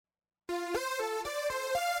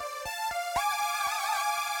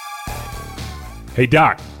Hey,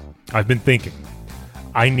 Doc, I've been thinking.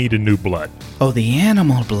 I need a new blood. Oh, the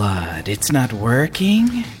animal blood. It's not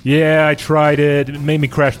working? Yeah, I tried it. It made me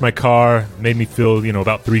crash my car. Made me feel,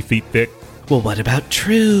 about 3 feet thick. Well, what about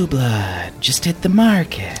true blood? Just hit the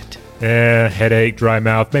market. Headache, dry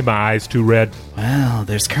mouth, made my eyes too red. Well,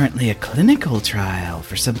 there's currently a clinical trial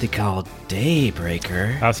for something called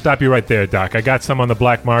Daybreaker. I'll stop you right there, Doc. I got some on the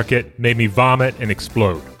black market, made me vomit and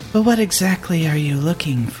explode. But what exactly are you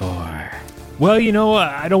looking for? Well,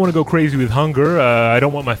 I don't want to go crazy with hunger. I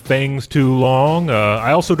don't want my fangs too long.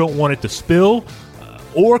 I also don't want it to spill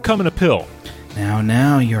or come in a pill.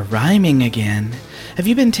 Now, you're rhyming again. Have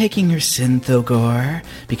you been taking your Synthogore?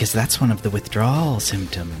 Because that's one of the withdrawal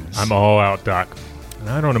symptoms. I'm all out, Doc.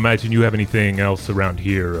 And I don't imagine you have anything else around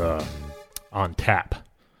here on tap.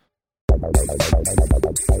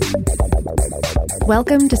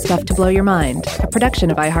 Welcome to Stuff to Blow Your Mind, a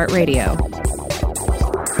production of iHeartRadio.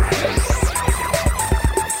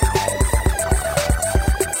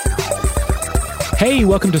 Hey,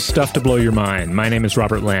 welcome to Stuff to Blow Your Mind. My name is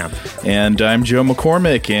Robert Lamb. And I'm Joe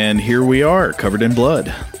McCormick, and here we are, covered in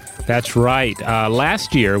blood. That's right.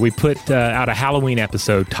 Last year, we put out a Halloween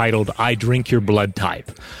episode titled, I Drink Your Blood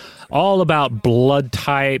Type. All about blood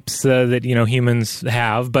types that, humans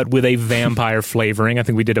have, but with a vampire flavoring. I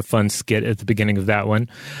think we did a fun skit at the beginning of that one.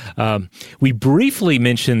 We briefly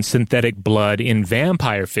mentioned synthetic blood in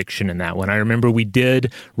vampire fiction in that one. I remember we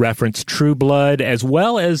did reference True Blood, as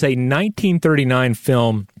well as a 1939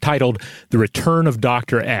 film titled The Return of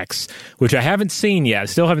Dr. X, which I haven't seen yet. I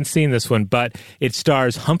still haven't seen this one, but it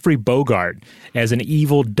stars Humphrey Bogart as an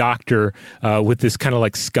evil doctor with this kind of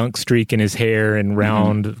like skunk streak in his hair and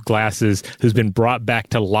round glasses, who's been brought back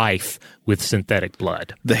to life with synthetic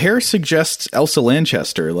blood. The hair suggests Elsa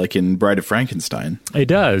Lanchester, like in Bride of Frankenstein. It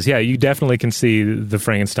does, yeah. You definitely can see the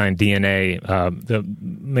Frankenstein DNA,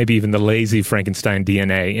 maybe even the lazy Frankenstein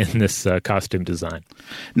DNA in this costume design.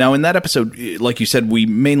 Now, in that episode, like you said, we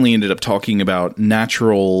mainly ended up talking about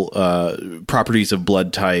natural properties of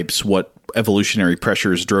blood types, what evolutionary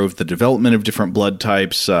pressures drove the development of different blood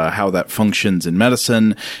types, how that functions in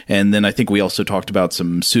medicine. And then I think we also talked about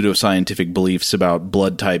some pseudoscientific beliefs about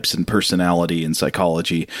blood types and personality and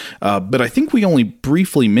psychology. But I think we only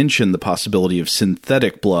briefly mentioned the possibility of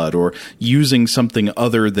synthetic blood or using something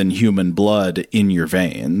other than human blood in your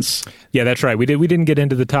veins. Yeah, that's right. We didn't get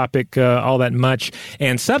into the topic all that much.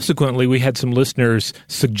 And subsequently, we had some listeners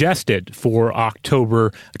suggested for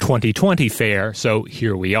October 2020 fair. So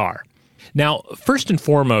here we are. Now, first and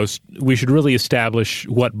foremost, we should really establish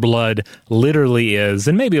what blood literally is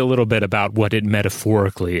and maybe a little bit about what it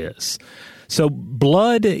metaphorically is. So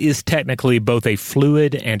blood is technically both a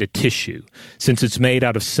fluid and a tissue, since it's made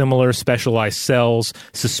out of similar specialized cells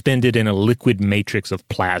suspended in a liquid matrix of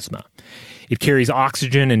plasma. It carries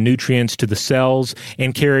oxygen and nutrients to the cells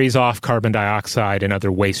and carries off carbon dioxide and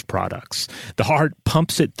other waste products. The heart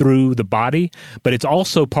pumps it through the body, but it's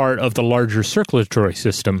also part of the larger circulatory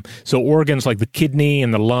system, so organs like the kidney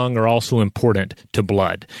and the lung are also important to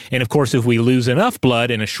blood. And of course, if we lose enough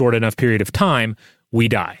blood in a short enough period of time, we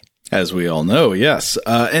die. As we all know, yes.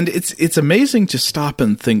 And it's amazing to stop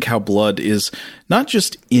and think how blood is not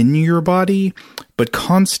just in your body, but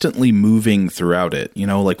constantly moving throughout it.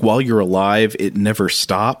 Like while you're alive, it never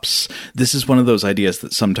stops. This is one of those ideas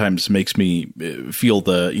that sometimes makes me feel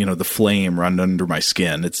the flame run under my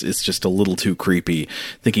skin. It's just a little too creepy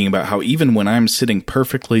thinking about how even when I'm sitting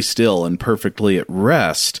perfectly still and perfectly at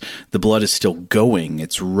rest, the blood is still going.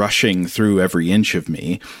 It's rushing through every inch of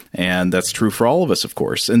me. And that's true for all of us, of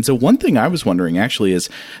course. And so one thing I was wondering actually is,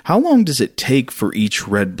 how long does it take for each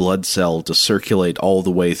red blood cell to circulate all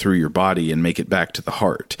the way through your body and make it back to the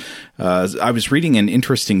heart? I was reading an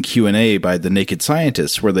interesting Q&A by the Naked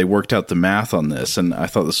Scientists where they worked out the math on this, and I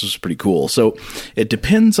thought this was pretty cool. So it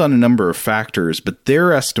depends on a number of factors, but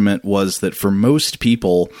their estimate was that for most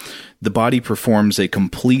people, the body performs a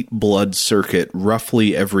complete blood circuit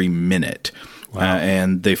roughly every minute. Wow.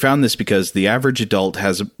 And they found this because the average adult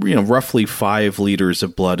has, roughly 5 liters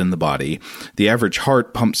of blood in the body. The average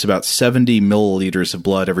heart pumps about 70 milliliters of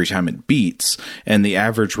blood every time it beats, and the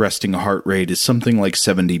average resting heart rate is something like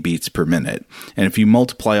 70 beats per minute. And if you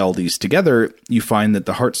multiply all these together, you find that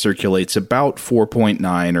the heart circulates about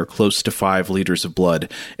 4.9 or close to 5 liters of blood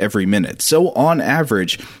every minute. So on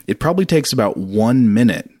average, it probably takes about 1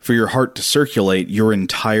 minute for your heart to circulate your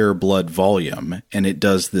entire blood volume, and it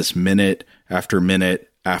does this minute after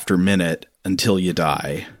minute after minute until you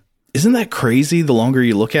die. Isn't that crazy the longer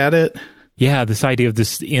you look at it? Yeah, this idea of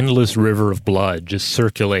this endless river of blood just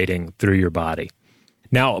circulating through your body.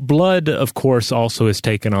 Now, blood, of course, also has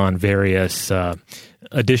taken on various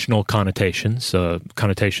additional connotations,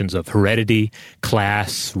 connotations of heredity,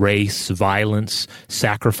 class, race, violence,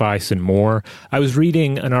 sacrifice, and more. I was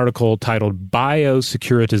reading an article titled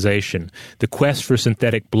Biosecuritization, The Quest for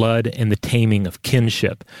Synthetic Blood and the Taming of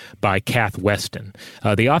Kinship by Kath Weston.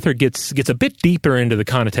 The author gets a bit deeper into the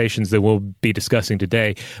connotations that we'll be discussing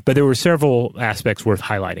today, but there were several aspects worth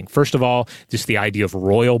highlighting. First of all, just the idea of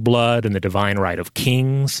royal blood and the divine right of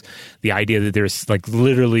kings, the idea that there's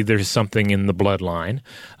literally there's something in the bloodline,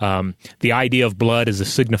 the idea of blood as a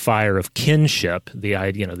signifier of kinship, the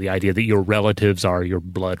idea that your relatives are your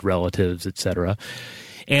blood relatives, etc.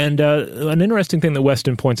 And an interesting thing that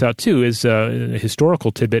Weston points out, too, is a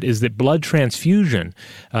historical tidbit, is that blood transfusion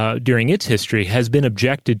during its history has been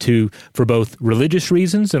objected to for both religious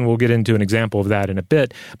reasons, and we'll get into an example of that in a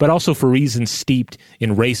bit, but also for reasons steeped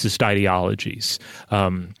in racist ideologies.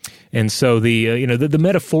 And so the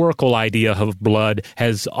metaphorical idea of blood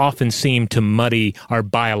has often seemed to muddy our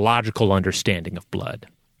biological understanding of blood.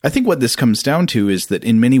 I think what this comes down to is that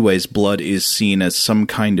in many ways blood is seen as some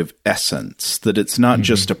kind of essence, that it's not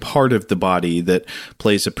just a part of the body that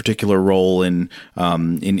plays a particular role in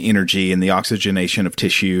energy and the oxygenation of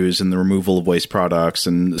tissues and the removal of waste products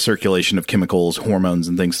and the circulation of chemicals, hormones,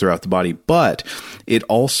 and things throughout the body, but it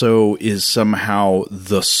also is somehow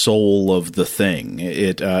the soul of the thing.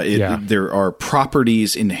 There are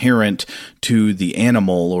properties inherent to the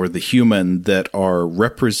animal or the human that are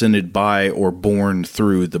represented by or born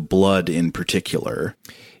through the blood in particular.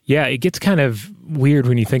 Yeah, it gets kind of weird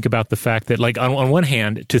when you think about the fact that, like, on one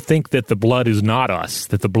hand, to think that the blood is not us,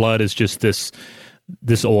 that the blood is just this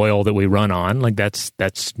oil that we run on, like that's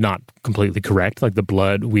not completely correct. Like the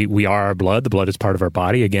blood, we are our blood. The blood is part of our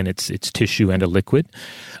body. Again, it's tissue and a liquid.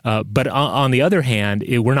 But on the other hand,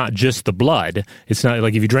 we're not just the blood. It's not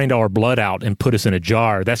like if you drained all our blood out and put us in a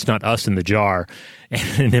jar, that's not us in the jar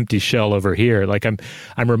and an empty shell over here. Like I'm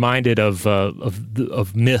reminded of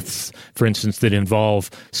myths, for instance, that involve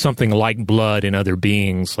something like blood in other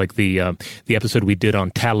beings, like the episode we did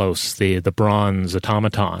on Talos, the bronze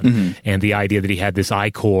automaton, and the idea that he had this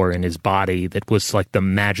ichor in his body that was like the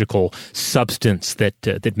magical substance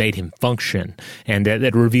that made him function, and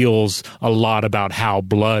that reveals a lot about how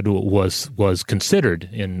blood was considered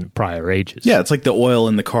in prior ages. Yeah, it's like the oil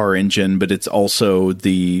in the car engine, but it's also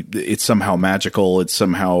it's somehow magical. It's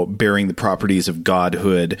somehow bearing the properties of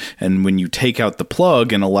godhood. And when you take out the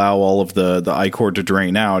plug and allow all of the ichor to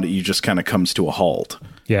drain out, it just kind of comes to a halt.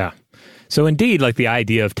 Yeah. So indeed, like the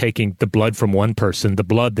idea of taking the blood from one person, the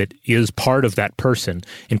blood that is part of that person,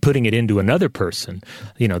 and putting it into another person,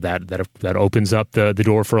 that opens up the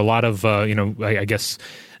door for a lot of, I guess,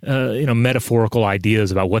 metaphorical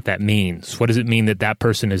ideas about what that means. What does it mean that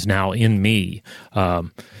person is now in me?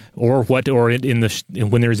 When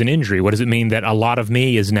there's an injury, what does it mean that a lot of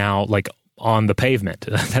me is now like on the pavement?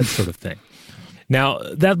 That sort of thing. Now,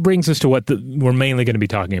 that brings us to what we're mainly going to be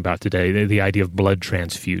talking about today, the idea of blood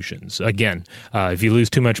transfusions. Again, if you lose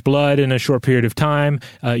too much blood in a short period of time,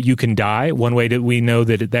 you can die. One way that we know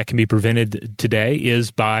that can be prevented today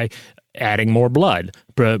is by adding more blood,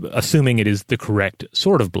 assuming it is the correct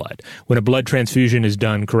sort of blood. When a blood transfusion is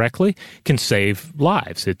done correctly, can save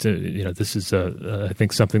lives. It's this is I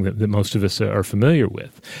think something that most of us are familiar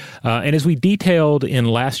with. And as we detailed in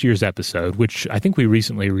last year's episode, which I think we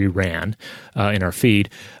recently reran in our feed,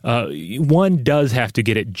 one does have to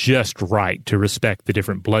get it just right to respect the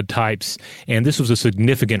different blood types, and this was a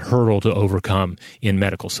significant hurdle to overcome in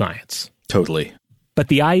medical science. Totally. But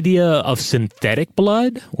the idea of synthetic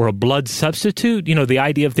blood or a blood substitute, the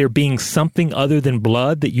idea of there being something other than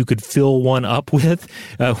blood that you could fill one up with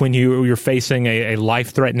when you're facing a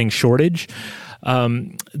life-threatening shortage,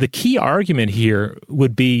 the key argument here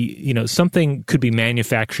would be, something could be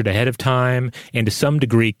manufactured ahead of time and to some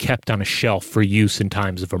degree kept on a shelf for use in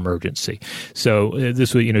times of emergency. So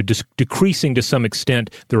this would, decreasing to some extent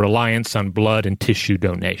the reliance on blood and tissue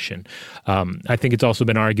donation. I think it's also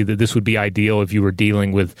been argued that this would be ideal if you were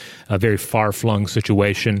dealing with a very far-flung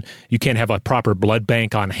situation. You can't have a proper blood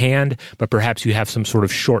bank on hand, but perhaps you have some sort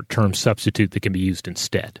of short-term substitute that can be used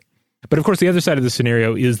instead. But of course, the other side of the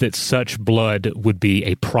scenario is that such blood would be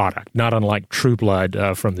a product, not unlike True Blood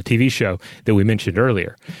from the TV show that we mentioned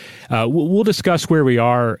earlier. We'll discuss where we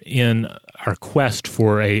are in our quest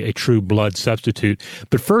for a true blood substitute.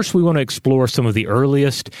 But first, we want to explore some of the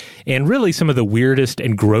earliest and really some of the weirdest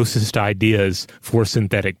and grossest ideas for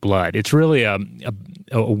synthetic blood. It's really a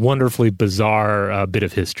wonderfully bizarre bit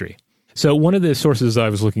of history. So one of the sources I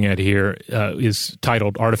was looking at here is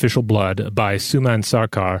titled Artificial Blood by Suman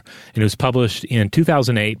Sarkar, and it was published in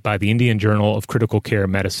 2008 by the Indian Journal of Critical Care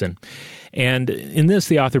Medicine. And in this,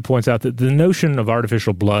 the author points out that the notion of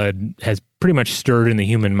artificial blood has pretty much stirred in the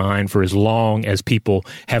human mind for as long as people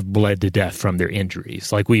have bled to death from their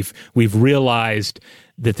injuries. Like we've realized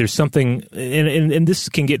that there's something, and this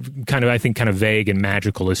can get kind of vague and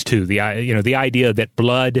magical as too. The idea that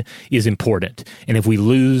blood is important, and if we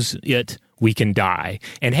lose it, we can die.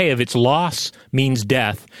 And hey, if its loss means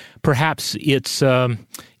death, perhaps to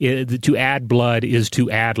add blood is to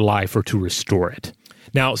add life or to restore it.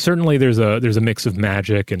 Now, certainly there's a mix of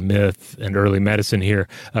magic and myth and early medicine here.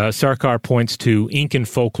 Sarkar points to Incan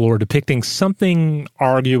folklore depicting something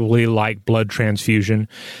arguably like blood transfusion.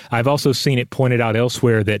 I've also seen it pointed out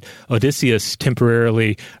elsewhere that Odysseus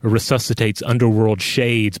temporarily resuscitates underworld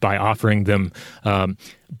shades by offering them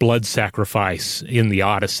blood sacrifice in the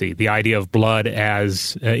Odyssey. The idea of blood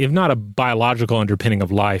as, if not a biological underpinning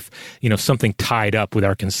of life, something tied up with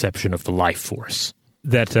our conception of the life force.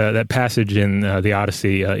 That passage in the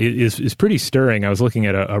Odyssey is pretty stirring. I was looking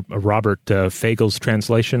at a Robert Fagel's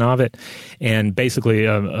translation of it, and basically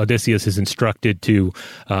Odysseus is instructed to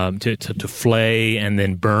flay and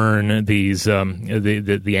then burn these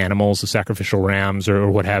the animals, the sacrificial rams or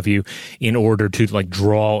what have you, in order to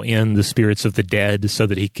draw in the spirits of the dead so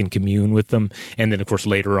that he can commune with them. And then of course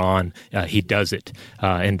later on he does it,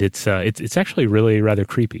 and it's actually really rather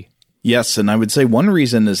creepy. Yes, and I would say one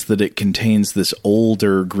reason is that it contains this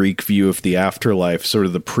older Greek view of the afterlife, sort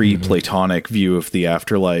of the pre-Platonic view of the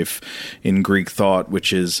afterlife in Greek thought,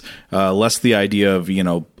 which is less the idea of,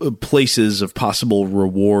 places of possible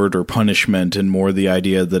reward or punishment, and more the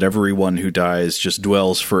idea that everyone who dies just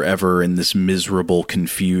dwells forever in this miserable,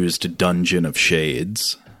 confused dungeon of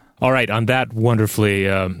shades. All right, on that wonderfully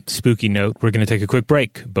spooky note, we're going to take a quick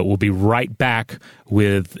break, but we'll be right back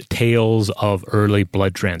with tales of early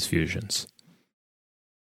blood transfusions.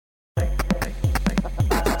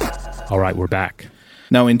 All right, we're back.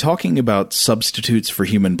 Now, in talking about substitutes for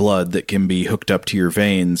human blood that can be hooked up to your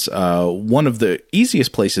veins, one of the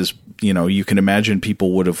easiest places, you can imagine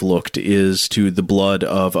people would have looked is to the blood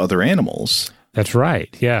of other animals. That's right.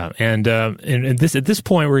 Yeah, and at this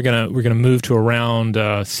point we're gonna move to around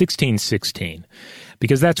 1616,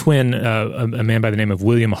 because that's when a man by the name of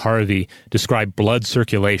William Harvey described blood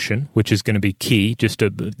circulation, which is going to be key, just a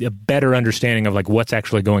better understanding of what's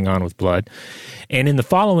actually going on with blood. And in the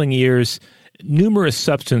following years, numerous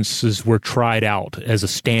substances were tried out as a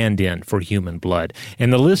stand-in for human blood.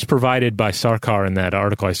 And the list provided by Sarkar in that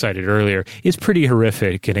article I cited earlier is pretty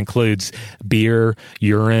horrific. It includes beer,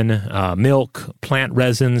 urine, milk, plant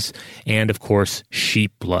resins, and, of course,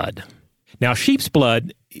 sheep blood. Now, sheep's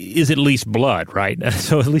blood is at least blood, right?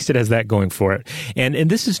 So at least it has that going for it. And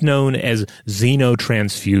this is known as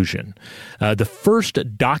xenotransfusion. The first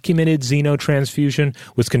documented xenotransfusion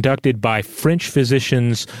was conducted by French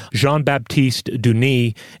physicians Jean-Baptiste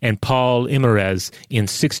Denis and Paul Imerez in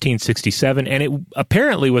 1667, and it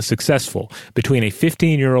apparently was successful between a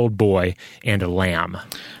 15-year-old boy and a lamb.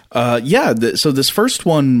 So this first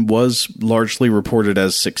one was largely reported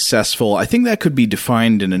as successful. I think that could be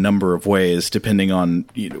defined in a number of ways, depending on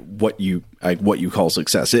what you call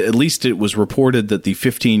success. At least it was reported that the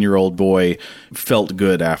 15-year-old boy felt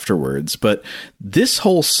good afterwards. But this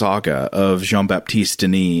whole saga of Jean-Baptiste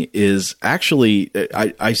Denis is actually,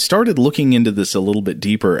 I started looking into this a little bit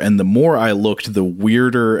deeper, and the more I looked, the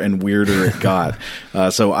weirder and weirder it got.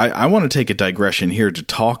 So I want to take a digression here to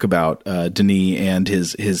talk about Denis and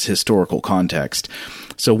his historical context.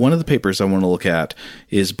 So one of the papers I want to look at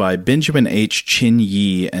is by Benjamin H. Chin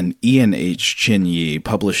Yee and Ian H. Chin Yee,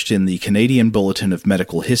 published in the Canadian Bulletin of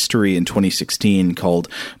Medical History in 2016, called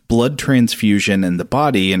Blood Transfusion and the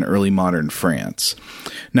Body in Early Modern France.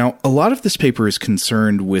 Now, a lot of this paper is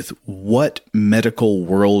concerned with what medical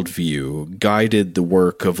worldview guided the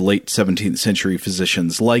work of late 17th century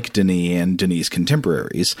physicians like Denis and Denis'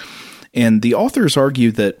 contemporaries. And the authors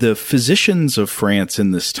argue that the physicians of France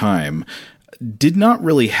in this time did not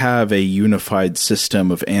really have a unified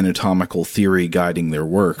system of anatomical theory guiding their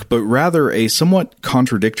work, but rather a somewhat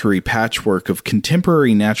contradictory patchwork of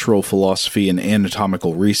contemporary natural philosophy and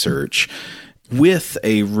anatomical research, with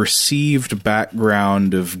a received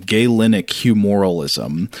background of Galenic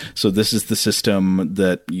humoralism. So this is the system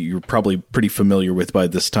that you're probably pretty familiar with by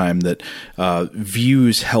this time, that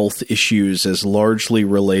views health issues as largely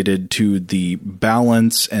related to the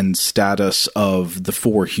balance and status of the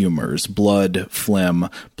four humors: blood, phlegm,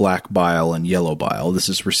 black bile, and yellow bile. This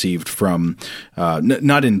is received from,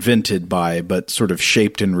 not invented by, but sort of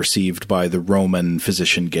shaped and received by the Roman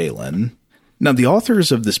physician Galen. Now, the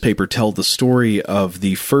authors of this paper tell the story of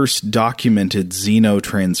the first documented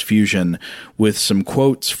xenotransfusion with some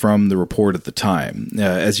quotes from the report at the time.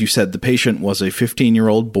 As you said, the patient was a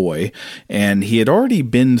 15-year-old boy, and he had already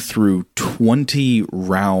been through 20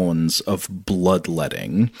 rounds of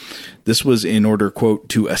bloodletting. This was in order, quote,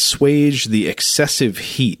 to assuage the excessive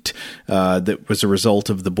heat that was a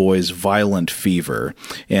result of the boy's violent fever.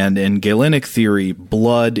 And in Galenic theory,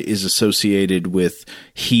 blood is associated with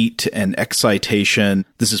heat and excitation.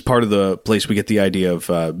 This is part of the place we get the idea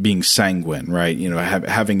of being sanguine, right? You know,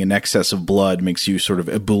 having an excess of blood makes you sort of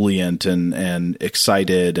ebullient and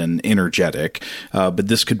excited and energetic. But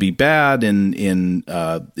this could be bad in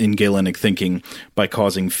Galenic thinking by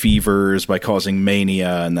causing fevers, by causing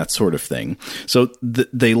mania, and that sort of thing. So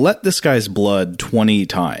they let this guy's blood 20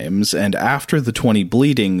 times, and after the 20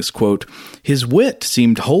 bleedings, quote, his wit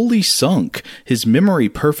seemed wholly sunk, his memory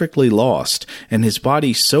perfectly lost, and his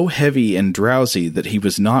body so heavy and drowsy that he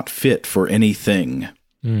was not fit for anything.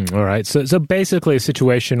 All right. So basically a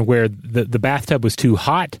situation where the bathtub was too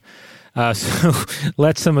hot, so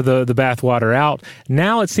let some of the bath water out.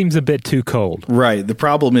 Now it seems a bit too cold. Right. The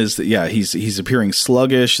problem is that, he's appearing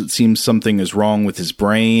sluggish. It seems something is wrong with his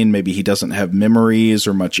brain. Maybe he doesn't have memories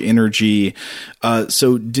or much energy.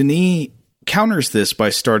 So Denis counters this by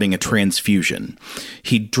starting a transfusion.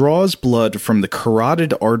 He draws blood from the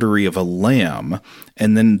carotid artery of a lamb,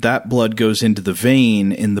 and then that blood goes into the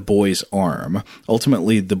vein in the boy's arm.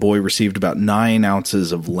 Ultimately, the boy received about 9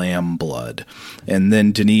 ounces of lamb blood. And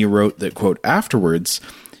then Denis wrote that, quote, afterwards,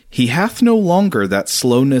 he hath no longer that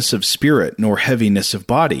slowness of spirit nor heaviness of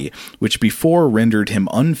body, which before rendered him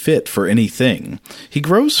unfit for anything. He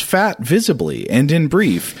grows fat visibly, and in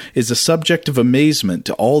brief, is a subject of amazement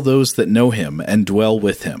to all those that know him and dwell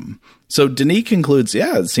with him. So Denis concludes,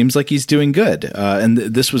 it seems like he's doing good. And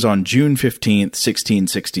this was on June 15th,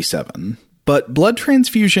 1667. But blood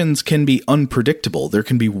transfusions can be unpredictable. There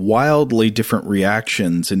can be wildly different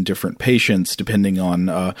reactions in different patients depending on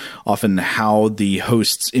often how the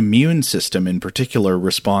host's immune system in particular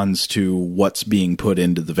responds to what's being put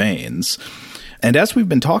into the veins. And as we've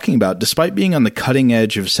been talking about, despite being on the cutting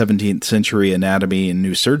edge of 17th century anatomy and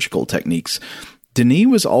new surgical techniques, Denis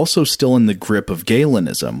was also still in the grip of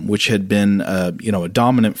Galenism, which had been a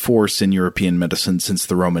dominant force in European medicine since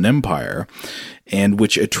the Roman Empire, and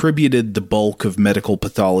which attributed the bulk of medical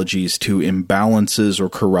pathologies to imbalances or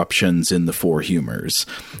corruptions in the four humors.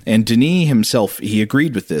 And Denis himself, he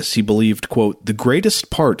agreed with this. He believed, quote, the greatest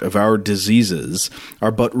part of our diseases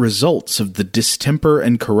are but results of the distemper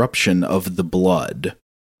and corruption of the blood.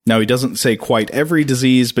 Now, he doesn't say quite every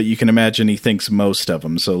disease, but you can imagine he thinks most of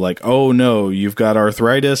them. So like, oh no, you've got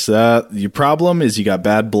arthritis. Your problem is you got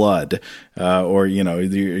bad blood. Or,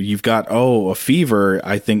 you've got, a fever.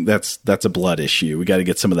 I think that's a blood issue. We got to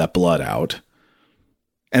get some of that blood out.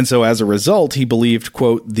 And so as a result, he believed,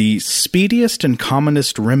 quote, the speediest and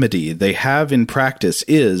commonest remedy they have in practice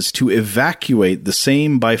is to evacuate the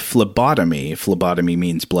same by phlebotomy. Phlebotomy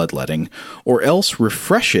means bloodletting, or else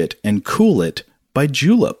refresh it and cool it by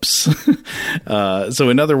juleps. So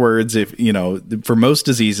in other words, if, for most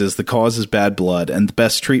diseases, the cause is bad blood and the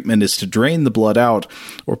best treatment is to drain the blood out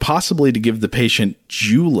or possibly to give the patient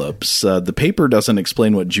juleps. The paper doesn't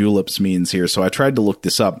explain what juleps means here, so I tried to look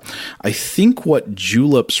this up. I think what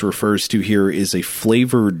juleps refers to here is a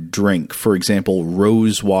flavored drink. For example,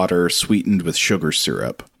 rose water sweetened with sugar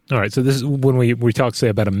syrup. All right. So this is when we talk, say,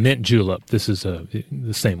 about a mint julep. This is the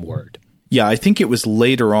same word. Yeah, I think it was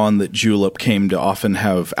later on that julep came to often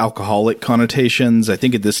have alcoholic connotations. I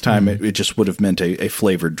think at this time it just would have meant a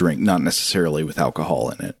flavored drink, not necessarily with alcohol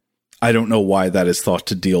in it. I don't know why that is thought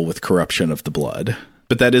to deal with corruption of the blood.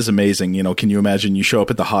 But that is amazing. Can you imagine you show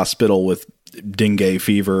up at the hospital with dengue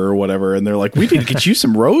fever or whatever, and they're like, we need to get you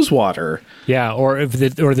some rose water. Yeah, or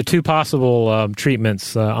the two possible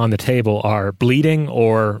treatments on the table are bleeding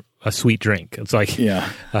or a sweet drink. It's like,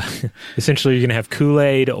 essentially you're going to have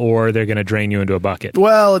Kool-Aid or they're going to drain you into a bucket.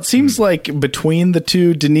 Well, it seems like between the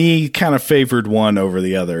two, Denis kind of favored one over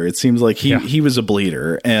the other. It seems like he was a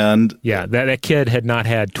bleeder. And that kid had not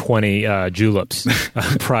had 20 juleps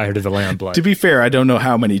prior to the lamb blood. To be fair, I don't know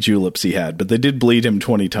how many juleps he had, but they did bleed him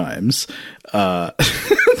 20 times.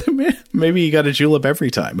 Maybe you got a julep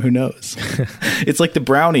every time. Who knows? It's like the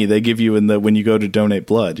brownie they give you when you go to donate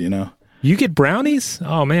blood, You get brownies?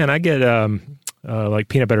 Oh man, I get like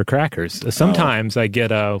peanut butter crackers. Sometimes I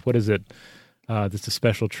get what is it? That's a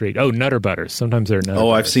special treat. Oh, Nutter Butters. Sometimes they're Nutter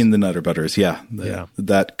Butters. I've seen the Nutter Butters. Yeah.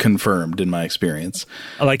 That confirmed in my experience.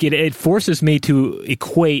 Like it forces me to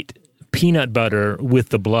equate peanut butter with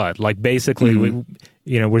the blood. Like basically,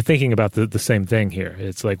 we're thinking about the same thing here.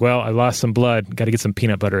 It's like, well, I lost some blood. Got to get some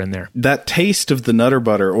peanut butter in there. That taste of the Nutter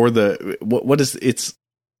Butter, or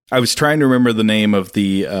I was trying to remember the name of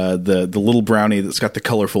the little brownie that's got the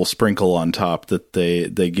colorful sprinkle on top that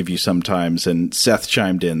they give you sometimes. And Seth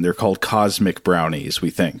chimed in. They're called cosmic brownies, we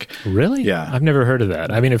think. Really? Yeah. I've never heard of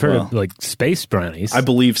that. I mean, I've heard of like space brownies. I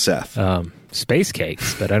believe Seth. Space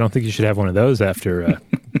cakes, but I don't think you should have one of those after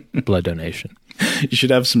blood donation. You should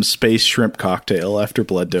have some space shrimp cocktail after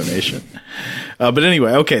blood donation. But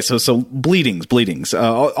anyway, okay, so bleedings.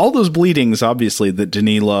 All those bleedings, obviously, that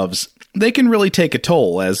Denis loves, they can really take a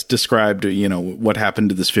toll, as described, what happened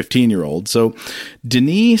to this 15-year-old. So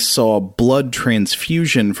Denis saw blood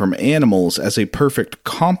transfusion from animals as a perfect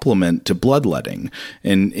complement to bloodletting.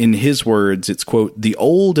 And in his words, it's, quote, the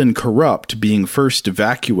old and corrupt being first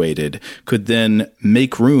evacuated could then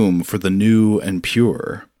make room for the new and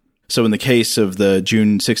pure. So in the case of the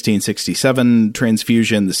June 1667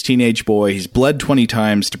 transfusion, this teenage boy, he's bled 20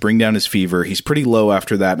 times to bring down his fever. He's pretty low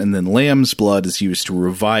after that, and then lamb's blood is used to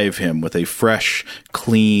revive him with a fresh,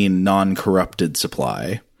 clean, non-corrupted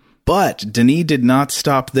supply. But Denis did not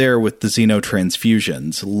stop there with the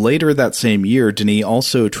xenotransfusions. Later that same year, Denis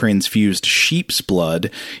also transfused sheep's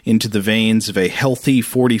blood into the veins of a healthy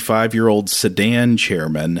 45-year-old sedan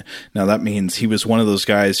chairman. Now, that means he was one of those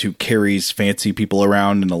guys who carries fancy people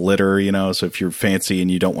around in a litter, so if you're fancy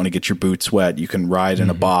and you don't want to get your boots wet, you can ride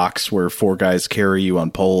in a box where 4 guys carry you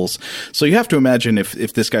on poles. So you have to imagine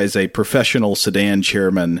if this guy's a professional sedan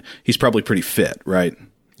chairman, he's probably pretty fit, right?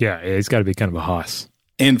 Yeah, he's got to be kind of a hoss.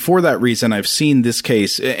 And for that reason, I've seen this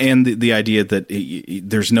case and the idea that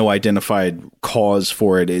there's no identified cause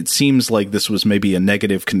for it. It seems like this was maybe a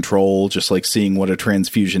negative control, just like seeing what a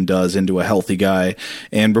transfusion does into a healthy guy.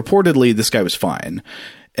 And reportedly, this guy was fine.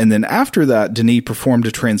 And then after that, Denis performed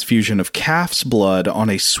a transfusion of calf's blood on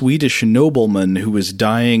a Swedish nobleman who was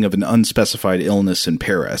dying of an unspecified illness in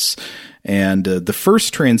Paris. And the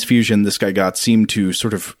first transfusion this guy got seemed to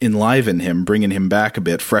sort of enliven him, bringing him back a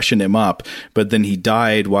bit, freshen him up. But then he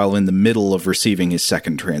died while in the middle of receiving his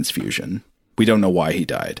second transfusion. We don't know why he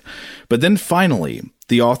died. But then finally,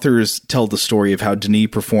 the authors tell the story of how Denis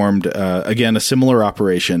performed, again, a similar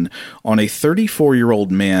operation on a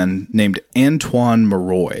 34-year-old man named Antoine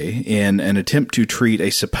Maroy in an attempt to treat a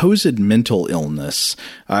supposed mental illness.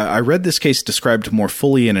 I read this case described more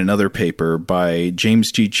fully in another paper by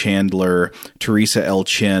James G. Chandler, Teresa L.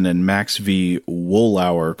 Chin, and Max V.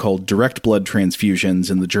 Wohlauer called Direct Blood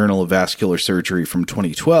Transfusions in the Journal of Vascular Surgery from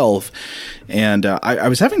 2012. And I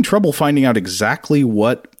was having trouble finding out exactly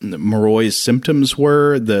what Maroy's symptoms were.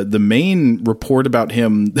 The main report about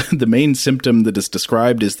him, the main symptom that is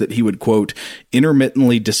described is that he would, quote,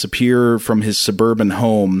 intermittently disappear from his suburban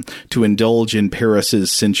home to indulge in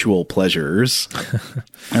Paris's sensual pleasures.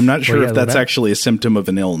 I'm not sure if that's actually a symptom of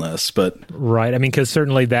an illness, but... Right. I mean, because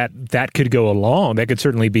certainly that could go along. That could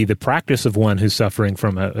certainly be the practice of one who's suffering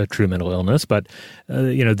from a true mental illness. But,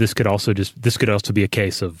 this could also be a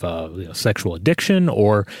case of sexual addiction,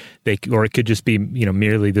 or it could just be,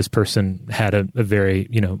 merely this person had a very,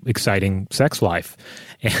 exciting sex life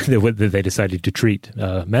and that they decided to treat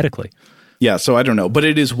medically. Yeah, so I don't know, but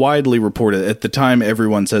it is widely reported. At the time,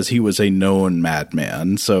 everyone says he was a known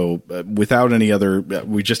madman. So without any other,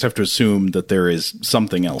 we just have to assume that there is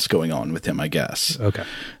something else going on with him, I guess. Okay.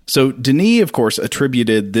 So Denis, of course,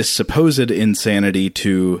 attributed this supposed insanity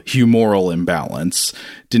to humoral imbalance.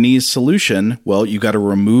 Denis' solution, well, you got to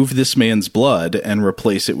remove this man's blood and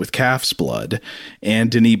replace it with calf's blood.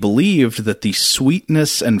 And Denis believed that the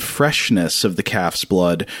sweetness and freshness of the calf's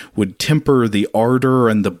blood would temper the ardor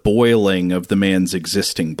and the boiling of the man's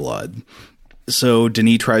existing blood. So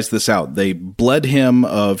Denis tries this out. They bled him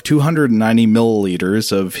of 290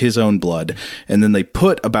 milliliters of his own blood, and then they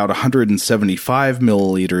put about 175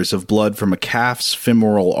 milliliters of blood from a calf's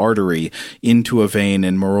femoral artery into a vein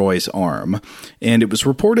in Maroy's arm. And it was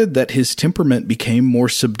reported that his temperament became more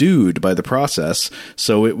subdued by the process,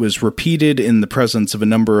 so it was repeated in the presence of a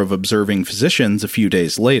number of observing physicians a few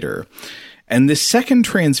days later. And this second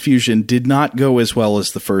transfusion did not go as well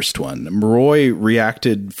as the first one. Maroy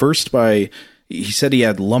reacted first by... He said he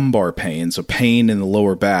had lumbar pain, so pain in the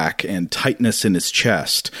lower back and tightness in his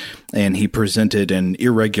chest, and he presented an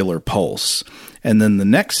irregular pulse. And then the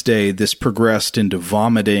next day, this progressed into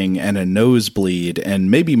vomiting and a nosebleed, and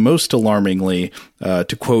maybe most alarmingly,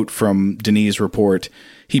 to quote from Denis' report,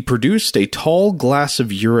 he produced a tall glass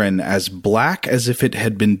of urine as black as if it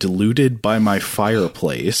had been diluted by my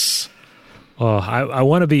fireplace. Oh, I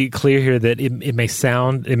want to be clear here that it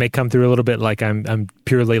may come through a little bit like I'm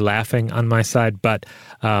purely laughing on my side, but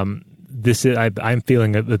I'm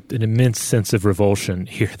feeling an immense sense of revulsion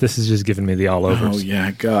here. This is just giving me the all overs. Oh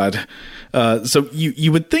yeah, God. So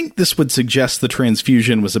you would think this would suggest the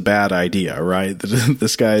transfusion was a bad idea, right?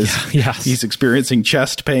 This guy's he's experiencing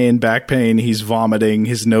chest pain, back pain, he's vomiting,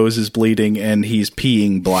 his nose is bleeding, and he's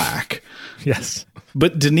peeing black. Yes.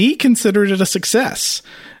 But Denis considered it a success.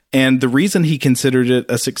 And the reason he considered it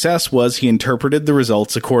a success was he interpreted the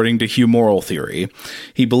results according to humoral theory.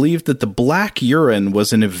 He believed that the black urine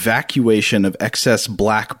was an evacuation of excess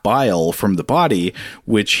black bile from the body,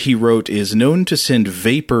 which he wrote is known to send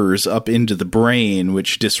vapors up into the brain,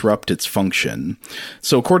 which disrupt its function.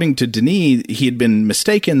 So according to Denis, he had been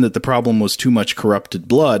mistaken that the problem was too much corrupted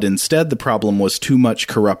blood. Instead, the problem was too much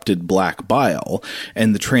corrupted black bile,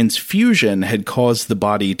 and the transfusion had caused the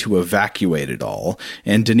body to evacuate it all.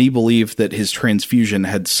 And Denis believed that his transfusion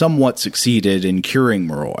had somewhat succeeded in curing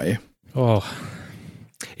Moroi. Oh,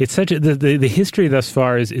 it's such the history thus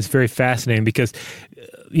far is very fascinating because,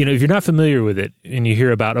 if you're not familiar with it and you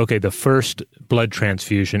hear about, the first blood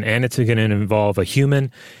transfusion and it's going to involve a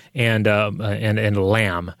human and a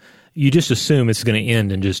lamb, you just assume it's going to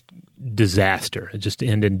end in just disaster, just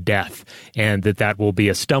end in death, and that will be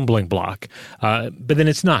a stumbling block. But then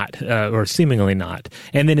it's not, or seemingly not.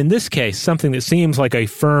 And then in this case, something that seems like a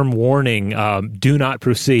firm warning, do not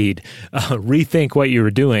proceed, rethink what you were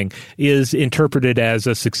doing, is interpreted as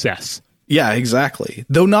a success. Yeah, exactly.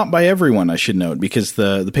 Though not by everyone, I should note, because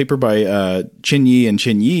the paper by Chin Yi and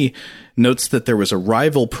Chin Yi notes that there was a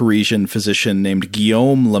rival Parisian physician named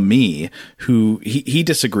Guillaume Lamy who he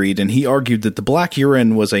disagreed, and he argued that the black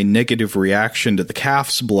urine was a negative reaction to the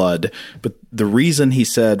calf's blood, but the reason he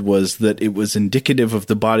said was that it was indicative of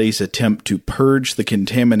the body's attempt to purge the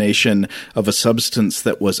contamination of a substance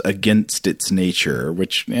that was against its nature,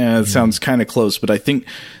 which sounds kind of close, but I think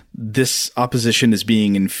this opposition is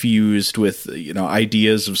being infused with,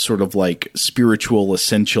 ideas of sort of like spiritual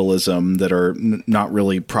essentialism that are not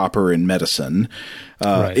really proper in medicine.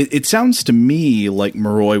 Right. It sounds to me like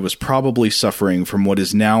Moroi was probably suffering from what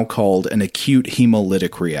is now called an acute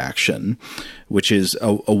hemolytic reaction, which is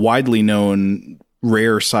a widely known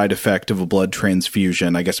rare side effect of a blood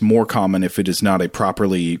transfusion, I guess more common if it is not a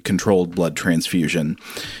properly controlled blood transfusion.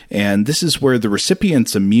 And this is where the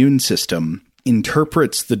recipient's immune system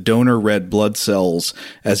interprets the donor red blood cells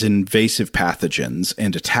as invasive pathogens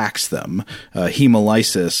and attacks them.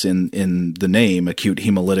 Hemolysis in the name, acute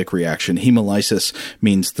hemolytic reaction. Hemolysis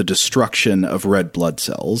means the destruction of red blood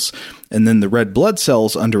cells. And then the red blood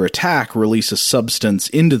cells under attack release a substance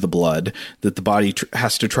into the blood that the body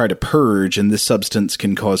has to try to purge, and this substance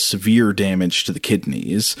can cause severe damage to the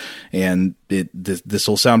kidneys. And this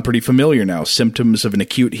will sound pretty familiar now. Symptoms of an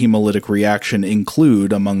acute hemolytic reaction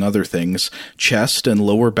include, among other things, chest and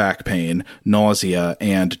lower back pain, nausea,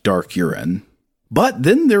 and dark urine. But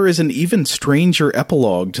then there is an even stranger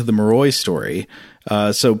epilogue to the Moroi story.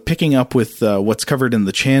 So picking up with what's covered in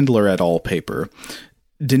the Chandler et al. Paper,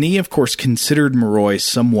 Denis, of course, considered Moroi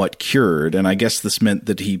somewhat cured, and I guess this meant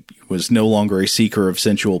that he was no longer a seeker of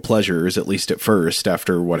sensual pleasures, at least at first,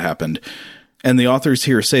 after what happened. And the authors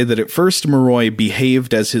here say that at first Moroi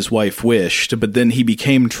behaved as his wife wished, but then he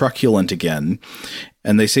became truculent again.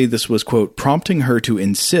 And they say this was, quote, prompting her to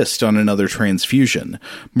insist on another transfusion.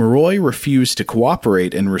 Moroi refused to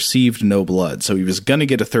cooperate and received no blood, so he was going to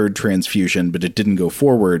get a third transfusion, but it didn't go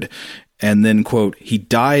forward. And then, quote, he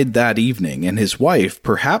died that evening, and his wife,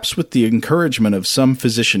 perhaps with the encouragement of some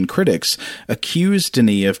physician critics, accused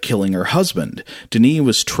Denis of killing her husband. Denis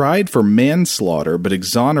was tried for manslaughter, but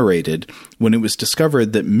exonerated when it was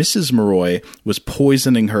discovered that Mrs. Moroi was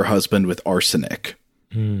poisoning her husband with arsenic.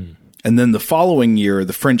 And then the following year,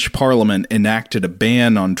 the French Parliament enacted a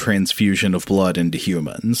ban on transfusion of blood into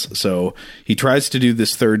humans. So he tries to do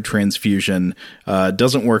this third transfusion,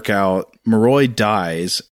 doesn't work out. Moroi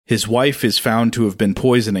dies. His wife is found to have been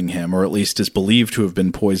poisoning him, or at least is believed to have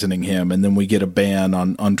been poisoning him, and then we get a ban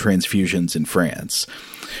on transfusions in France.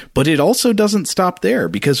 But it also doesn't stop there,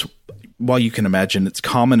 because while you can imagine it's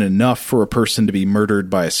common enough for a person to be murdered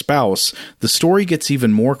by a spouse, the story gets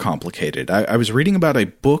even more complicated. I was reading about a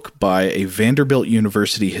book by a Vanderbilt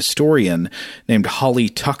University historian named Holly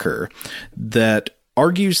Tucker that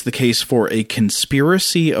argues the case for a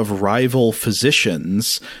conspiracy of rival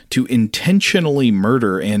physicians to intentionally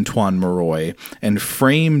murder Antoine Moroi and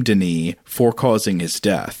frame Denis for causing his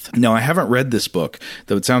death. Now, I haven't read this book,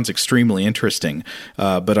 though it sounds extremely interesting,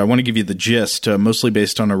 but I want to give you the gist, mostly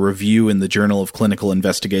based on a review in the Journal of Clinical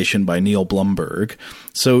Investigation by Neil Blumberg.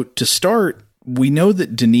 So, to start, we know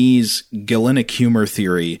that Denis' Galenic humor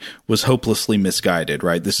theory was hopelessly misguided,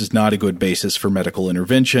 right? This is not a good basis for medical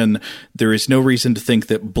intervention. There is no reason to think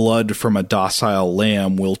that blood from a docile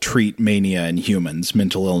lamb will treat mania in humans.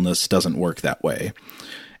 Mental illness doesn't work that way.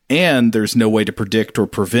 And there's no way to predict or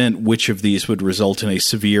prevent which of these would result in a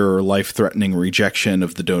severe or life-threatening rejection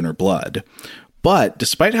of the donor blood. But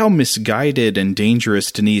despite how misguided and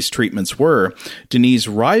dangerous Denis' treatments were, Denis'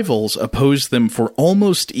 rivals opposed them for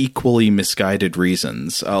almost equally misguided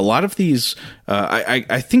reasons. A lot of these,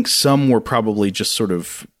 I think some were probably just sort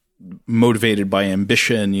of motivated by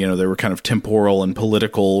ambition. You know, there were kind of temporal and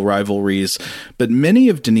political rivalries. But many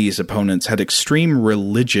of Denis' opponents had extreme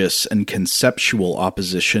religious and conceptual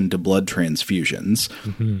opposition to blood transfusions.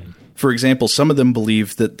 Mm-hmm. For example, some of them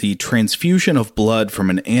believed that the transfusion of blood from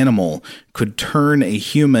an animal could turn a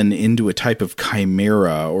human into a type of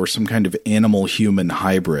chimera or some kind of animal-human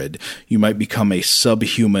hybrid. You might become a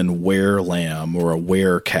subhuman were-lamb or a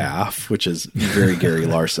were-calf, which is very Gary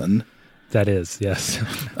Larson. That is, yes.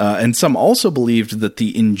 And some also believed that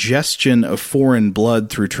the ingestion of foreign blood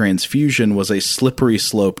through transfusion was a slippery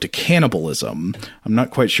slope to cannibalism. I'm not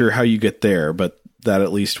quite sure how you get there, but that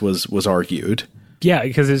at least was argued. Yeah,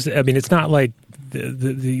 because it's not like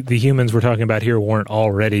the humans we're talking about here weren't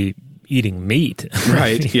already eating meat.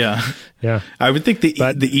 Right, yeah. Yeah. I would think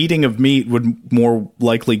the eating of meat would more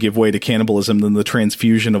likely give way to cannibalism than the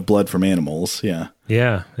transfusion of blood from animals, yeah.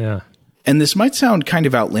 Yeah, yeah. And this might sound kind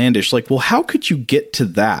of outlandish, like, well, how could you get to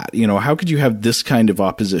that? You know, how could you have this kind of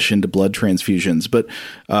opposition to blood transfusions? But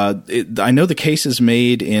I know the case is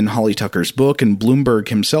made in Holly Tucker's book, and Bloomberg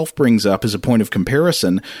himself brings up as a point of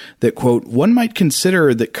comparison that, quote, one might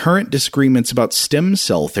consider that current disagreements about stem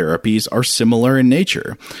cell therapies are similar in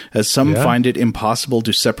nature, as some find it impossible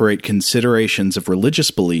to separate considerations of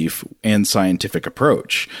religious belief and scientific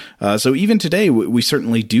approach. So even today, we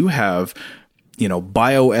certainly do have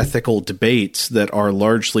bioethical debates that are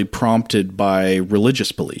largely prompted by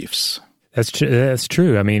religious beliefs. That's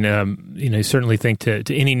true. I mean, you certainly think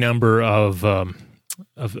to any number of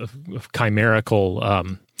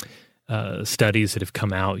chimerical studies that have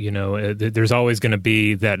come out. There's always going to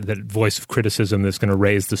be that voice of criticism that's going to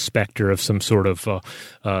raise the specter of some sort of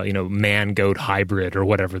man-goat hybrid or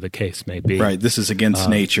whatever the case may be. Right. This is against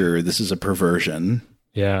nature. This is a perversion.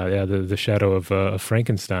 Yeah, the shadow of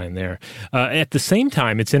Frankenstein there. At the same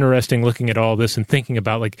time, it's interesting looking at all this and thinking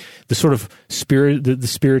about like the sort of the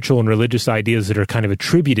spiritual and religious ideas that are kind of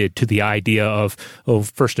attributed to the idea of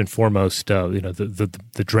first and foremost, the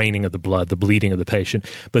draining of the blood, the bleeding of the patient,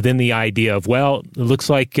 but then the idea of, well, it looks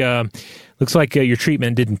like your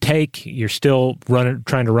treatment didn't take. You're still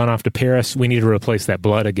trying to run off to Paris. We need to replace that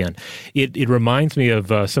blood again. It reminds me of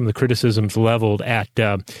some of the criticisms leveled at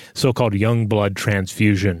so-called young blood transfusion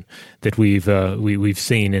that we've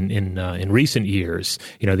seen in recent years.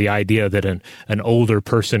 The idea that an older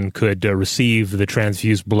person could receive the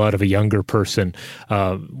transfused blood of a younger person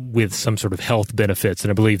with some sort of health benefits, and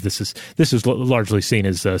I believe this is largely seen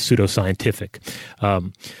as pseudoscientific.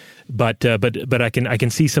 But I can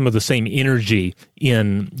see some of the same energy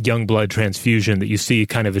in young blood transfusion that you see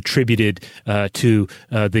kind of attributed to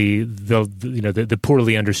the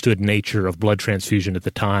poorly understood nature of blood transfusion at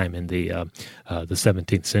the time in the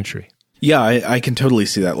 17th century. Yeah, I can totally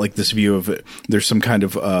see that. Like this view of there's some kind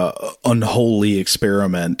of unholy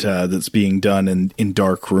experiment that's being done in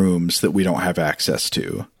dark rooms that we don't have access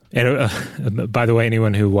to. And by the way,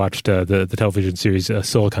 anyone who watched the television series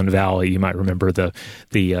Silicon Valley, you might remember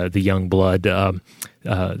the young blood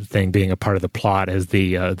thing being a part of the plot, as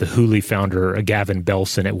the Hooli founder Gavin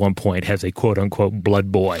Belson at one point has a quote unquote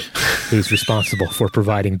blood boy who's responsible for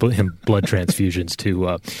providing him blood transfusions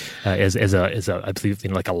to as a I believe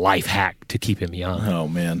like a life hack to keep him young. Oh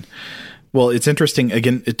man. Well, it's interesting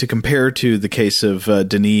again to compare to the case of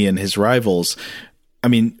Denis and his rivals. I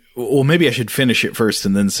mean, well, maybe I should finish it first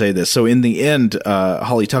and then say this. So in the end,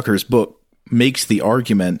 Holly Tucker's book makes the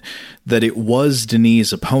argument that it was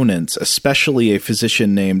Denis' opponents, especially a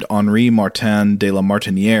physician named Henri Martin de la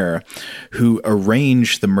Martinière, who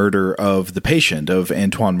arranged the murder of the patient, of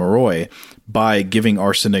Antoine Marois, by giving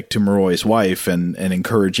arsenic to Marois' wife and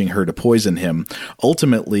encouraging her to poison him.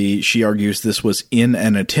 Ultimately, she argues this was in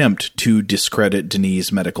an attempt to discredit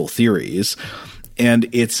Denis' medical theories. And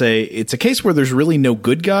it's a case where there's really no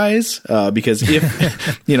good guys, because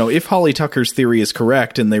if Holly Tucker's theory is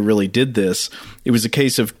correct and they really did this, it was a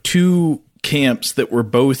case of two camps that were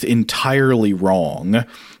both entirely wrong,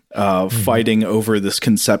 fighting over this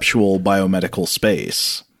conceptual biomedical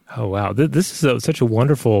space. Oh wow, this is such a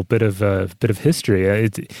wonderful bit of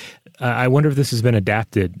history. I wonder if this has been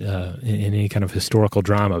adapted in any kind of historical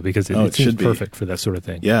drama, because it seems perfect for that sort of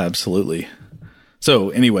thing. Yeah, absolutely.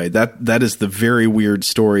 So anyway, that is the very weird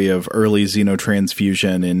story of early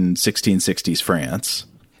xenotransfusion in 1660s France.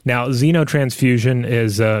 Now, xenotransfusion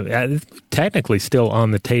is technically still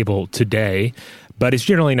on the table today, but it's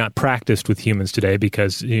generally not practiced with humans today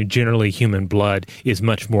because generally human blood is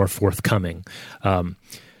much more forthcoming.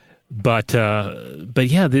 But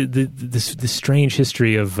yeah, this strange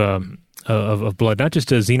history of blood, not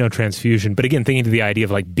just a xenotransfusion, but again, thinking to the idea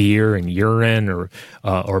of like beer and urine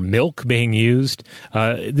or milk being used.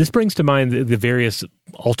 This brings to mind the various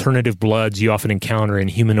alternative bloods you often encounter in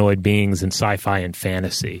humanoid beings in sci-fi and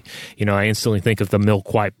fantasy. I instantly think of the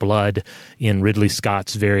milk white blood in Ridley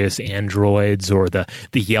Scott's various androids, or the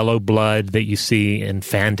yellow blood that you see in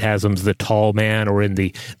Phantasms, the Tall Man, or in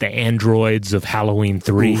the androids of Halloween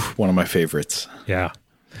 3. Oof, one of my favorites. Yeah.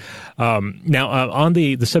 Now, on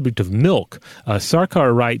the subject of milk,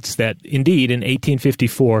 Sarkar writes that, indeed, in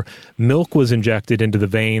 1854, milk was injected into the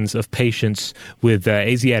veins of patients with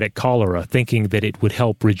Asiatic cholera, thinking that it would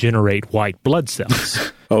help regenerate white blood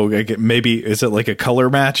cells. Oh, maybe, is it like a color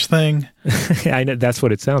match thing? I know, that's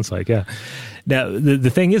what it sounds like, yeah. Now,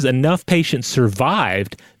 the thing is, enough patients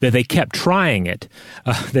survived that they kept trying it.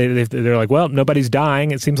 They're like, well, nobody's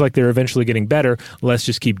dying. It seems like they're eventually getting better. Let's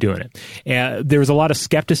just keep doing it. There was a lot of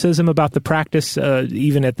skepticism about the practice,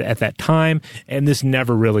 even at that time, and this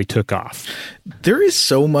never really took off. There is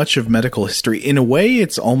so much of medical history. In a way,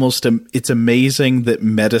 it's amazing that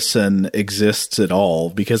medicine exists at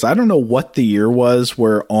all, because I don't know what the year was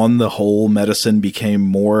where, on the whole, medicine became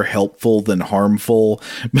more helpful than harmful,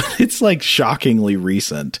 but it's like shockingly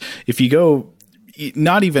recent. If you go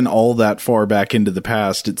not even all that far back into the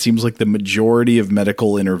past, it seems like the majority of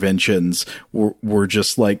medical interventions were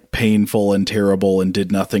just like painful and terrible and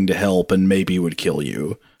did nothing to help and maybe would kill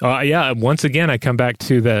you. Yeah. Once again, I come back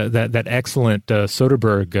to that excellent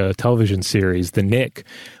Soderbergh television series, The Knick,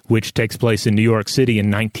 which takes place in New York City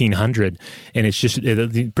in 1900, and it's just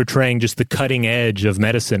portraying just the cutting edge of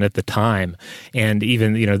medicine at the time. And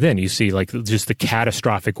even then you see like just the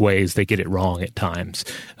catastrophic ways they get it wrong at times.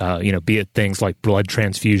 Be it things like blood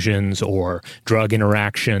transfusions or drug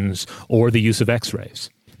interactions or the use of X-rays.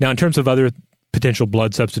 Now, in terms of other potential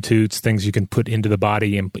blood substitutes, things you can put into the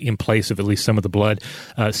body in place of at least some of the blood.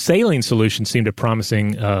 Saline solution seemed a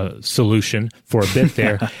promising solution for a bit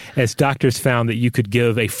there, as doctors found that you could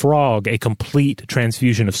give a frog a complete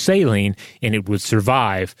transfusion of saline and it would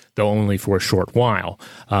survive, though only for a short while.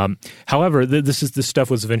 However, this stuff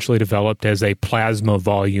was eventually developed as a plasma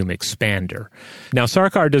volume expander. Now,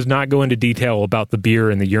 Sarkar does not go into detail about the beer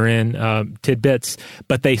and the urine tidbits,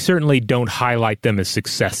 but they certainly don't highlight them as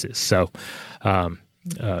successes. So I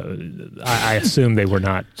assume they were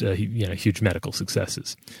not huge medical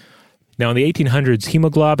successes. Now, in the 1800s,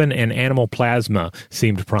 hemoglobin and animal plasma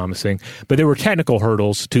seemed promising, but there were technical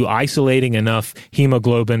hurdles to isolating enough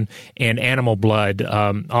hemoglobin, and animal blood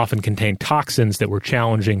often contained toxins that were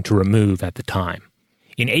challenging to remove at the time.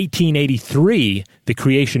 In 1883, the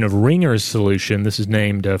creation of Ringer's solution, this is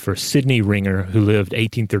named for Sidney Ringer, who lived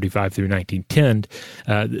 1835 through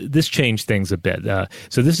 1910, this changed things a bit.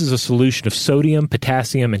 So this is a solution of sodium,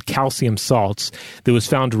 potassium, and calcium salts that was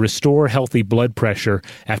found to restore healthy blood pressure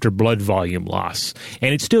after blood volume loss.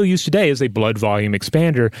 And it's still used today as a blood volume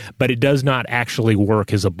expander, but it does not actually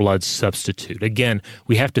work as a blood substitute. Again,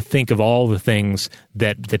 we have to think of all the things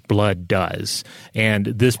that blood does. And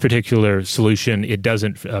this particular solution, it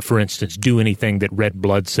doesn't, for instance, do anything that red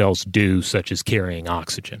blood cells do, such as carrying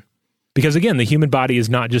oxygen. Because again, the human body is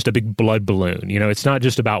not just a big blood balloon. It's not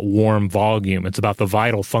just about warm volume. It's about the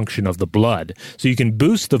vital function of the blood. So you can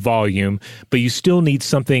boost the volume, but you still need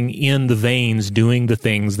something in the veins doing the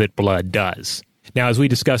things that blood does. Now, as we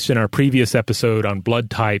discussed in our previous episode on blood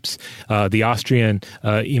types, the Austrian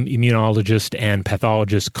immunologist and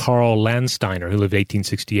pathologist Karl Landsteiner, who lived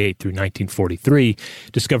 1868 through 1943,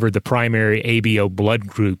 discovered the primary ABO blood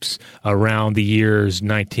groups around the years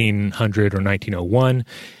 1900 or 1901.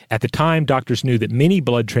 At the time, doctors knew that many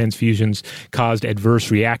blood transfusions caused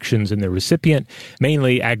adverse reactions in the recipient,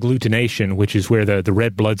 mainly agglutination, which is where the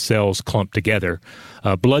red blood cells clump together.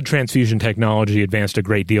 Blood transfusion technology advanced a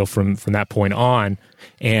great deal from that point on,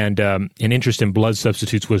 and an interest in blood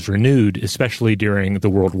substitutes was renewed, especially during the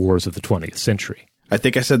world wars of the 20th century. I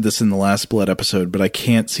think I said this in the last Blood episode, but I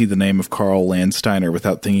can't see the name of Karl Landsteiner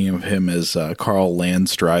without thinking of him as Karl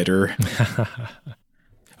Landstrider.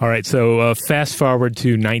 All right, so fast forward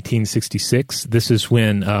to 1966. This is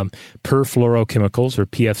when perfluorochemicals, or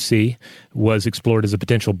PFC, was explored as a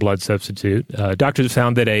potential blood substitute. Doctors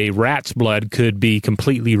found that a rat's blood could be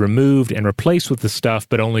completely removed and replaced with the stuff,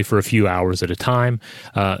 but only for a few hours at a time.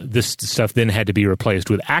 This stuff then had to be replaced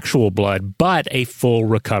with actual blood, but a full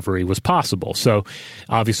recovery was possible. So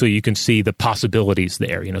obviously you can see the possibilities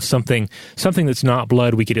there. You know, something that's not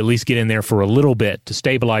blood, we could at least get in there for a little bit to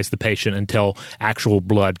stabilize the patient until actual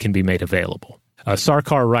blood can be made available.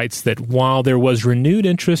 Sarkar writes that while there was renewed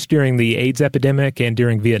interest during the AIDS epidemic and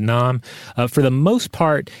during Vietnam, for the most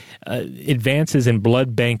part, advances in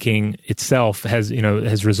blood banking itself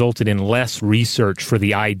has resulted in less research for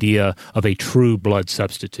the idea of a true blood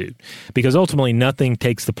substitute, because ultimately nothing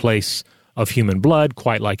takes the place of human blood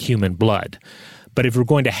quite like human blood. But if we're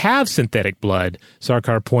going to have synthetic blood,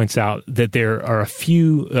 Sarkar points out that there are a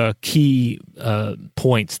few key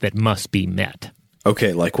points that must be met.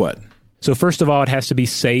 Okay, like what? So first of all, it has to be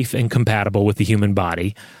safe and compatible with the human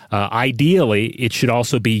body. Ideally, it should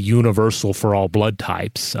also be universal for all blood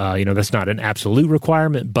types. That's not an absolute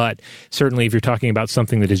requirement, but certainly if you're talking about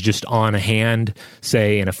something that is just on hand,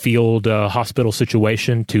 say in a field hospital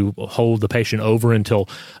situation to hold the patient over until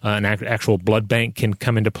an actual blood bank can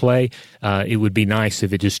come into play, it would be nice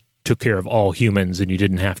if it just took care of all humans and you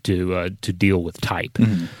didn't have to deal with type.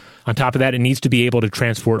 Mm-hmm. On top of that, it needs to be able to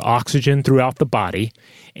transport oxygen throughout the body,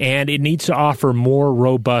 and it needs to offer more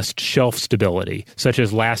robust shelf stability, such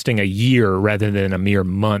as lasting a year rather than a mere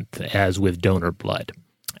month, as with donor blood.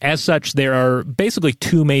 As such, there are basically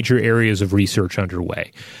two major areas of research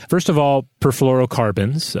underway. First of all,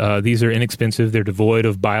 perfluorocarbons. These are inexpensive. They're devoid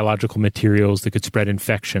of biological materials that could spread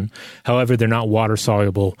infection. However, they're not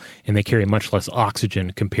water-soluble, and they carry much less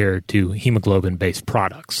oxygen compared to hemoglobin-based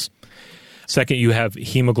products. Second, you have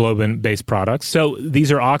hemoglobin-based products. So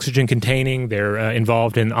these are oxygen-containing. They're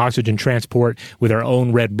involved in oxygen transport with our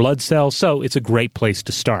own red blood cells, so it's a great place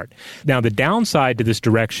to start. Now, the downside to this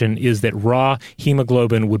direction is that raw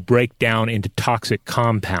hemoglobin would break down into toxic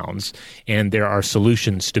compounds, and there are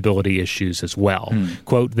solution stability issues as well.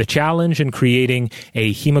 Quote, "The challenge in creating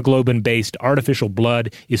a hemoglobin-based artificial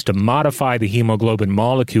blood is to modify the hemoglobin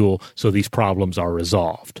molecule so these problems are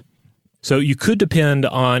resolved." So you could depend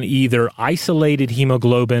on either isolated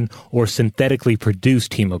hemoglobin or synthetically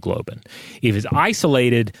produced hemoglobin. If it's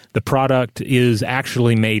isolated, the product is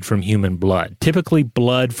actually made from human blood, typically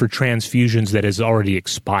blood for transfusions that has already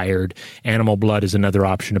expired. Animal blood is another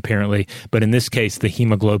option, apparently, but in this case, the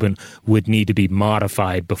hemoglobin would need to be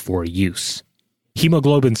modified before use.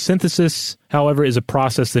 Hemoglobin synthesis, however, is a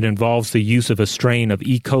process that involves the use of a strain of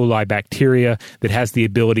E. coli bacteria that has the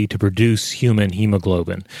ability to produce human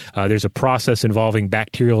hemoglobin. There's a process involving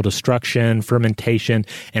bacterial destruction, fermentation,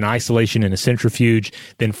 and isolation in a centrifuge,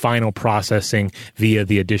 then final processing via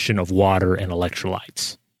the addition of water and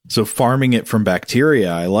electrolytes. So farming it from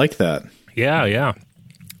bacteria, I like that. Yeah.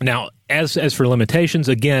 Now, as for limitations,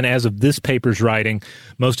 again, as of this paper's writing,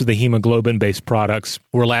 most of the hemoglobin-based products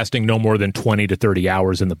were lasting no more than 20 to 30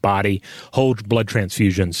 hours in the body. Whole blood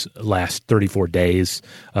transfusions last 34 days,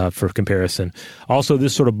 for comparison. Also,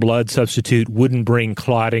 this sort of blood substitute wouldn't bring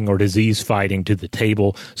clotting or disease fighting to the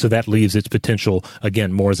table, so that leaves its potential,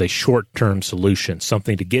 again, more as a short-term solution,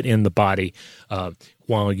 something to get in the body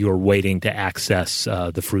while you're waiting to access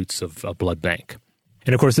the fruits of a blood bank.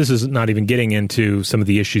 And of course, this is not even getting into some of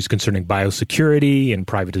the issues concerning biosecurity and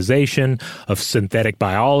privatization of synthetic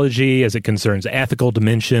biology as it concerns ethical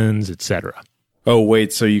dimensions, etc. Oh,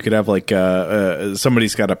 wait, so you could have like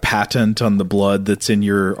somebody's got a patent on the blood that's in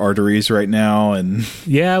your arteries right now, and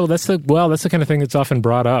yeah, well, that's the kind of thing that's often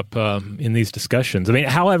brought up in these discussions. I mean,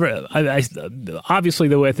 however, I obviously,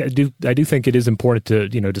 though, I do think it is important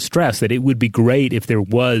to stress that it would be great if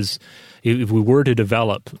we were to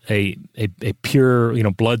develop a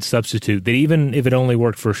pure blood substitute that, even if it only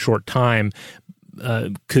worked for a short time,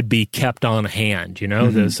 could be kept on hand,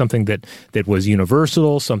 something that was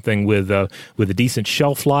universal, something with a decent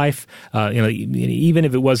shelf life, even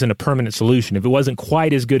if it wasn't a permanent solution, if it wasn't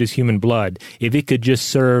quite as good as human blood, if it could just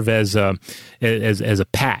serve as a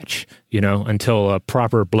patch, until a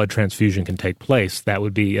proper blood transfusion can take place, that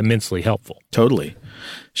would be immensely helpful. Totally.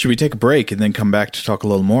 Should we take a break and then come back to talk a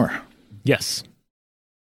little more? Yes.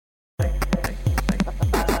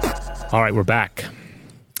 All right, we're back.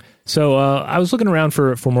 So I was looking around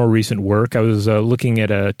for more recent work. I was looking at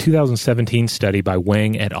a 2017 study by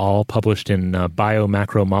Wang et al. Published in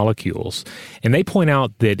Biomacromolecules. And they point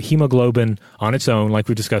out that hemoglobin on its own, like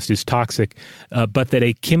we discussed, is toxic, but that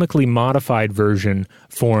a chemically modified version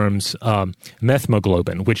forms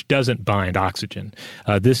methemoglobin, which doesn't bind oxygen.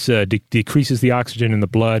 This decreases the oxygen in the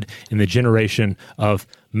blood and the generation of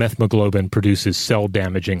methemoglobin produces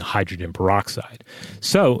cell-damaging hydrogen peroxide.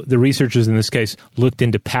 So the researchers in this case looked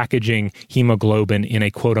into packaging hemoglobin in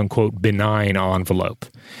a quote-unquote benign envelope.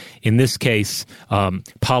 In this case,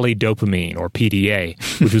 polydopamine, or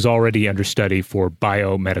PDA, which was already under study for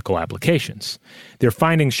biomedical applications. Their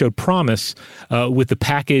findings showed promise with the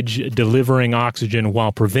package delivering oxygen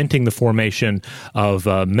while preventing the formation of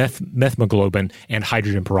methemoglobin and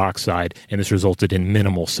hydrogen peroxide, and this resulted in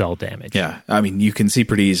minimal cell damage. Yeah, I mean, you can see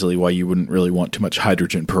pretty easily why you wouldn't really want too much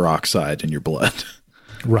hydrogen peroxide in your blood.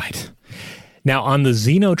 Right. Now, on the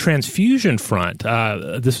xenotransfusion front,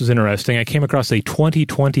 this was interesting. I came across a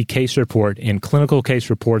 2020 case report in Clinical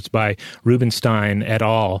Case Reports by Rubenstein et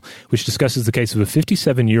al., which discusses the case of a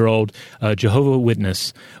 57-year-old Jehovah's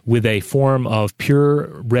Witness with a form of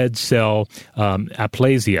pure red cell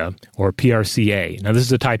aplasia, or PRCA. Now, this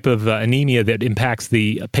is a type of anemia that impacts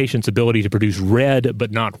the patient's ability to produce red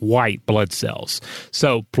but not white blood cells.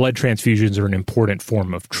 So blood transfusions are an important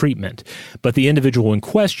form of treatment. But the individual in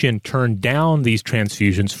question turned down these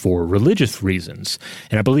transfusions for religious reasons.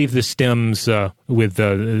 And I believe this stems with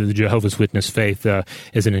the Jehovah's Witness faith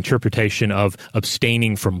as an interpretation of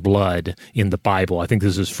abstaining from blood in the Bible. I think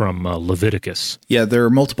this is from Leviticus. Yeah, there are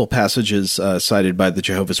multiple passages cited by the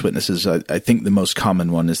Jehovah's Witnesses. I think the most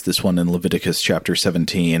common one is this one in Leviticus chapter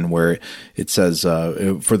 17, where it says,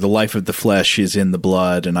 "For the life of the flesh is in the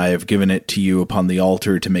blood, and I have given it to you upon the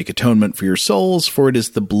altar to make atonement for your souls, for it is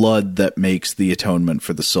the blood that makes the atonement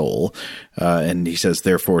for the soul." And he says,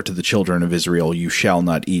 "Therefore, to the children of Israel, you shall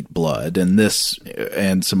not eat blood." And this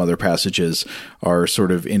and some other passages are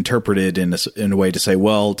sort of interpreted in a way to say,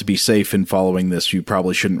 well, to be safe in following this, you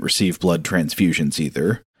probably shouldn't receive blood transfusions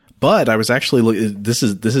either. But I was actually, this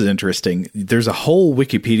is interesting. There's a whole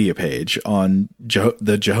Wikipedia page on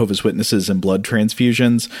the Jehovah's Witnesses and blood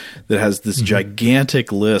transfusions that has this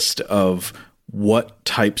gigantic list of what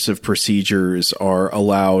types of procedures are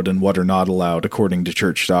allowed and what are not allowed according to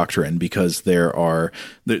church doctrine, because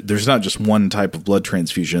there's not just one type of blood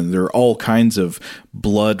transfusion. There are all kinds of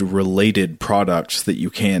blood-related products that you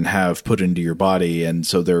can have put into your body, and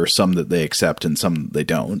so there are some that they accept and some that they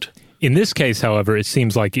don't. In this case, however, it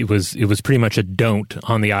seems like it was pretty much a don't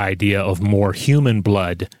on the idea of more human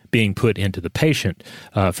blood being put into the patient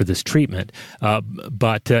for this treatment.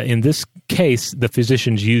 But in this case, the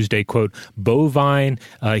physicians used a, quote, bovine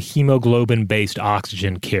hemoglobin-based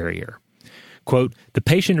oxygen carrier. Quote, the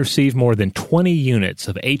patient received more than 20 units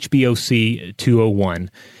of HbOc-201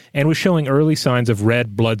 and was showing early signs of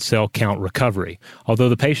red blood cell count recovery. Although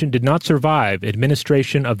the patient did not survive,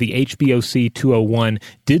 administration of the HbOc-201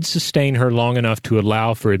 did sustain her long enough to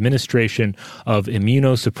allow for administration of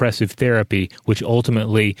immunosuppressive therapy, which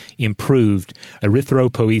ultimately improved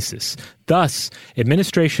erythropoiesis. Thus,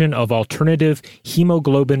 administration of alternative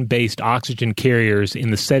hemoglobin-based oxygen carriers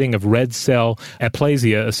in the setting of red cell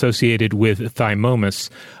aplasia associated with thymomas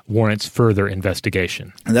warrants further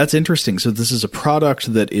investigation. And that's interesting. So this is a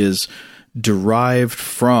product that is derived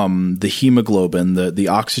from the hemoglobin, the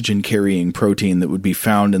oxygen-carrying protein that would be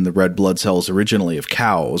found in the red blood cells originally of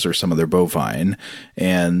cows or some other bovine.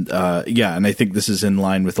 And and I think this is in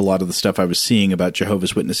line with a lot of the stuff I was seeing about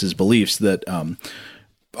Jehovah's Witnesses' beliefs that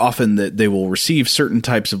often that they will receive certain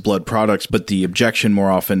types of blood products, but the objection more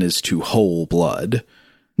often is to whole blood.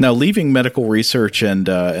 Now, leaving medical research and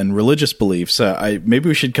religious beliefs, maybe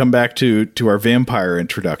we should come back to our vampire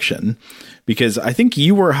introduction, because I think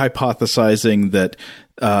you were hypothesizing that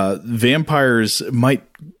vampires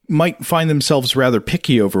might find themselves rather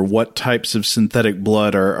picky over what types of synthetic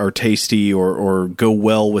blood are tasty or go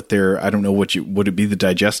well with their, I don't know, would it be the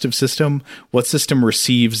digestive system? What system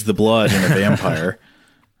receives the blood in a vampire?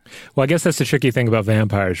 Well, I guess that's the tricky thing about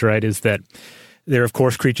vampires, right, is that they're, of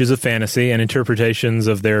course, creatures of fantasy, and interpretations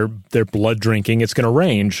of their blood drinking, it's going to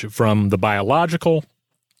range from the biologically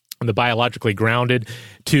grounded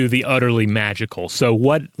to the utterly magical. So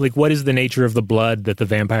what is the nature of the blood that the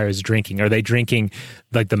vampire is drinking? Are they drinking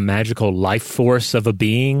like the magical life force of a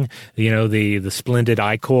being, the splendid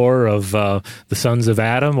ichor of the sons of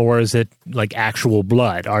Adam, or is it like actual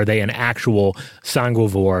blood? Are they an actual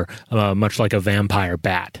sanguivore, much like a vampire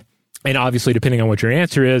bat? And obviously, depending on what your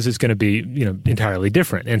answer is, it's going to be, entirely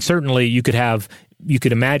different. And certainly you could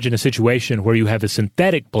imagine a situation where you have a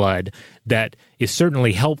synthetic blood that is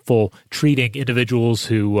certainly helpful treating individuals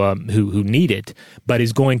who need it, but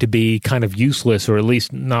is going to be kind of useless, or at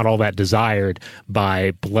least not all that desired by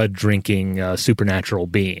blood drinking supernatural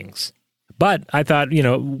beings. But I thought,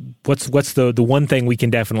 what's the one thing we can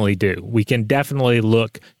definitely do? We can definitely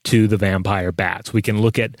look to the vampire bats. We can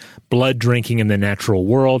look at blood drinking in the natural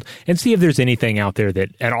world and see if there's anything out there that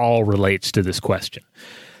at all relates to this question.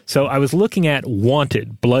 So I was looking at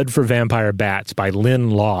Wanted, Blood for Vampire Bats by Lynn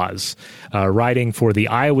Laws, writing for the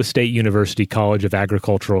Iowa State University College of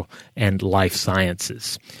Agricultural and Life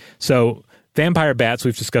Sciences. So vampire bats,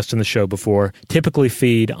 we've discussed in the show before, typically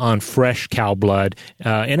feed on fresh cow blood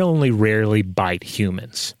and only rarely bite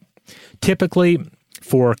humans. Typically,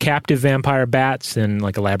 for captive vampire bats in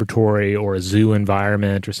like a laboratory or a zoo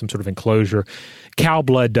environment or some sort of enclosure, cow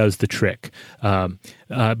blood does the trick.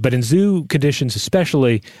 But in zoo conditions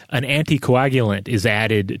especially, an anticoagulant is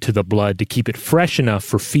added to the blood to keep it fresh enough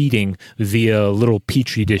for feeding via little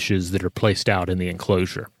petri dishes that are placed out in the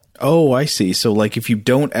enclosure. Oh, I see. So, like, if you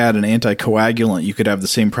don't add an anticoagulant, you could have the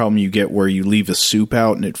same problem you get where you leave a soup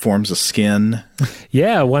out and it forms a skin.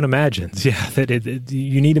 Yeah, one imagines. Yeah, that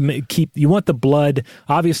you need to keep. You want the blood.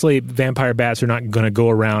 Obviously, vampire bats are not going to go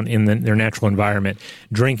around in their natural environment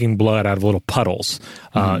drinking blood out of little puddles.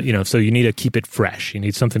 So you need to keep it fresh. You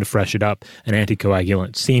need something to fresh it up. An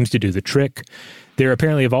anticoagulant seems to do the trick. There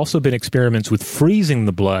apparently have also been experiments with freezing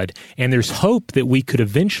the blood, and there's hope that we could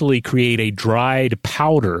eventually create a dried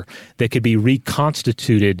powder that could be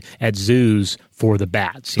reconstituted at zoos for the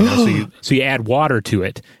bats. So you add water to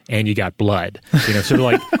it, and you got blood. Sort of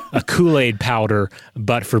like a Kool-Aid powder,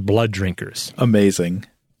 but for blood drinkers. Amazing.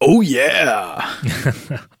 Oh, yeah.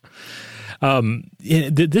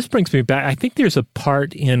 This brings me back. I think there's a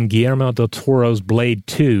part in Guillermo del Toro's Blade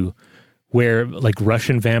 2 where like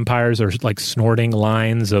Russian vampires are like snorting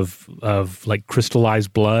lines of like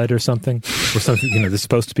crystallized blood or something that's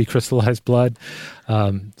supposed to be crystallized blood.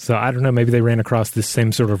 So I don't know, maybe they ran across this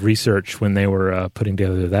same sort of research when they were putting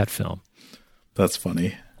together that film. That's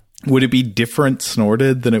funny. Would it be different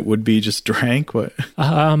snorted than it would be just drank? What?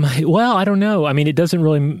 Well, I don't know. I mean, it doesn't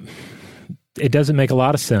make a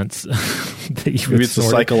lot of sense. Maybe it's a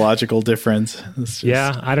psychological difference.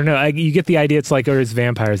 Yeah, I don't know. You get the idea. It's like, it's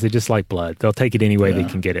vampires. They just like blood. They'll take it any way they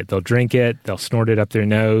can get it. They'll drink it. They'll snort it up their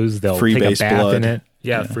nose. They'll take a bath blood in it.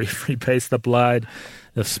 Yeah, free base the blood.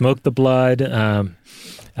 They'll smoke the blood.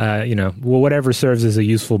 Whatever serves as a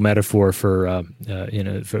useful metaphor for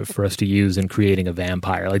for us to use in creating a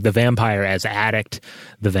vampire. Like the vampire as addict,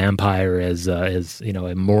 the vampire as a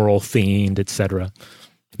moral fiend, etc.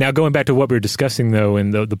 Now, going back to what we were discussing, though,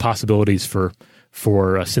 and the possibilities for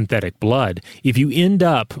synthetic blood, if you end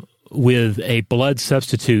up with a blood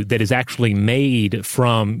substitute that is actually made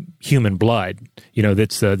from human blood,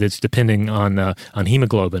 that's depending on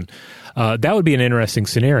hemoglobin, that would be an interesting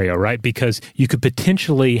scenario, right? Because you could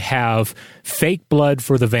potentially have fake blood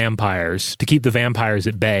for the vampires to keep the vampires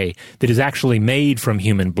at bay that is actually made from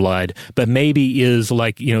human blood, but maybe is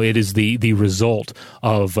like, it is the result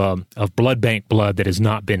of blood bank blood that has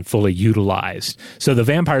not been fully utilized. So the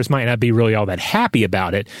vampires might not be really all that happy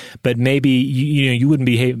about it, but maybe you wouldn't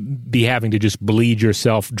be having to just bleed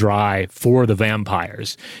yourself dry for the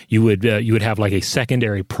vampires. You would have like a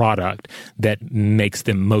secondary product that makes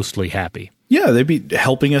them mostly happy. Yeah, they'd be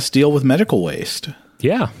helping us deal with medical waste.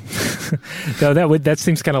 Yeah. So that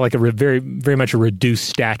seems kind of like a very, very much a reduced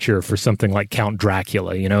stature for something like Count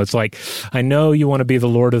Dracula. It's like, I know you want to be the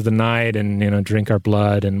Lord of the Night and, drink our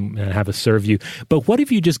blood and have us serve you. But what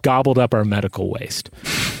if you just gobbled up our medical waste?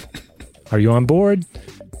 Are you on board?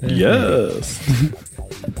 Yes.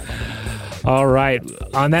 All right.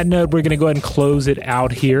 On that note, we're going to go ahead and close it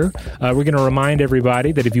out here. We're going to remind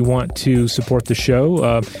everybody that if you want to support the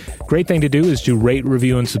show, great thing to do is to rate,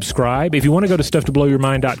 review, and subscribe. If you want to go to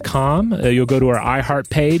stufftoblowyourmind.com, you'll go to our iHeart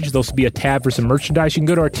page. There'll be a tab for some merchandise. You can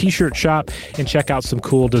go to our t-shirt shop and check out some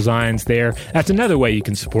cool designs there. That's another way you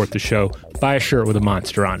can support the show. Buy a shirt with a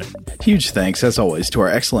monster on it. Huge thanks, as always, to our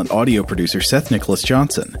excellent audio producer, Seth Nicholas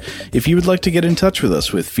Johnson. If you would like to get in touch with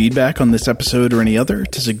us with feedback on this episode or any other,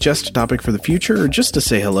 to suggest a topic for the future, or just to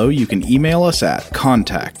say hello, you can email us at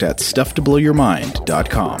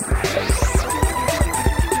contact@stufftoblowyourmind.com.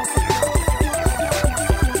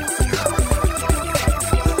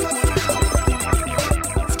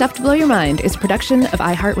 Stuff to Blow Your Mind is a production of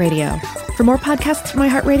iHeartRadio. For more podcasts from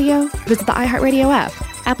iHeartRadio, visit the iHeartRadio app,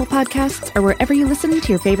 Apple Podcasts, or wherever you listen to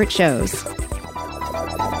your favorite shows.